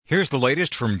Here's the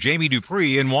latest from Jamie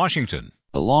Dupree in Washington.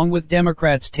 Along with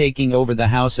Democrats taking over the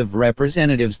House of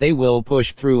Representatives, they will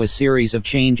push through a series of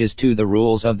changes to the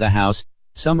rules of the House.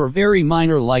 Some are very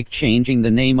minor, like changing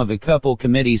the name of a couple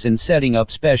committees and setting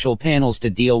up special panels to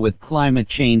deal with climate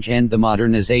change and the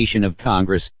modernization of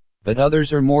Congress. But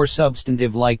others are more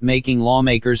substantive, like making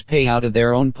lawmakers pay out of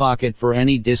their own pocket for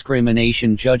any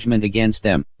discrimination judgment against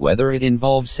them, whether it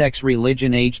involves sex,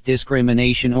 religion, age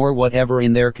discrimination, or whatever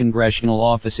in their congressional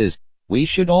offices. We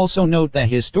should also note the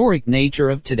historic nature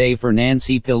of today for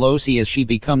Nancy Pelosi, as she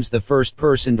becomes the first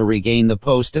person to regain the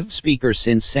post of Speaker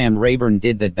since Sam Rayburn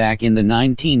did that back in the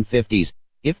 1950s.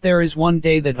 If there is one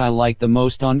day that I like the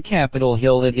most on Capitol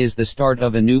Hill, it is the start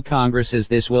of a new Congress, as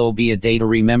this will be a day to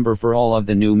remember for all of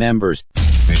the new members.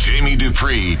 Jamie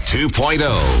Dupree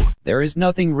 2.0. There is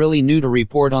nothing really new to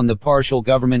report on the partial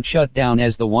government shutdown,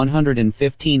 as the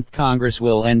 115th Congress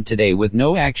will end today with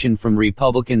no action from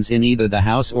Republicans in either the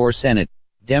House or Senate.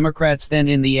 Democrats then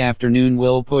in the afternoon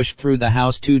will push through the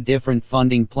House two different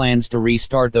funding plans to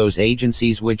restart those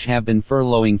agencies which have been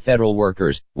furloughing federal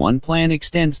workers. One plan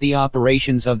extends the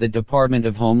operations of the Department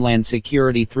of Homeland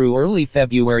Security through early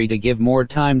February to give more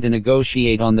time to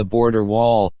negotiate on the border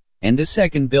wall, and a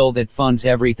second bill that funds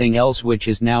everything else, which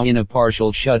is now in a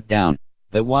partial shutdown.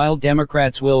 But while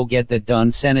Democrats will get that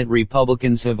done, Senate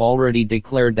Republicans have already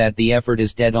declared that the effort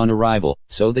is dead on arrival,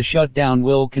 so the shutdown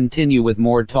will continue with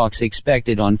more talks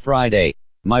expected on Friday.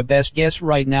 My best guess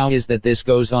right now is that this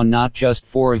goes on not just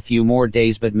for a few more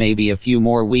days, but maybe a few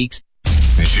more weeks.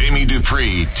 Jamie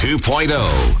Dupree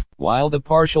 2.0. While the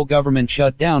partial government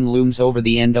shutdown looms over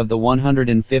the end of the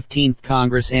 115th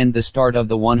Congress and the start of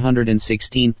the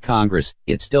 116th Congress,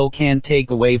 it still can't take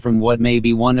away from what may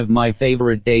be one of my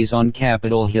favorite days on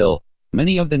Capitol Hill.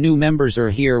 Many of the new members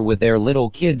are here with their little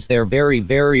kids, their very,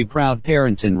 very proud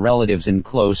parents and relatives and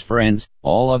close friends,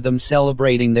 all of them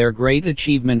celebrating their great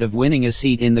achievement of winning a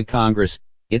seat in the Congress.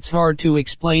 It's hard to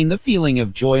explain the feeling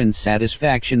of joy and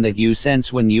satisfaction that you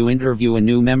sense when you interview a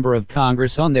new member of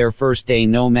Congress on their first day,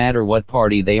 no matter what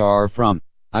party they are from.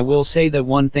 I will say that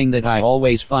one thing that I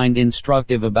always find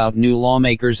instructive about new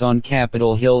lawmakers on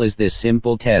Capitol Hill is this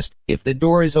simple test. If the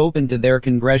door is open to their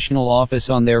congressional office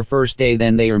on their first day,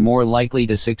 then they are more likely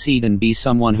to succeed and be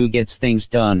someone who gets things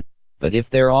done. But if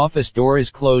their office door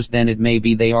is closed, then it may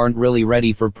be they aren't really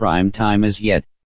ready for prime time as yet.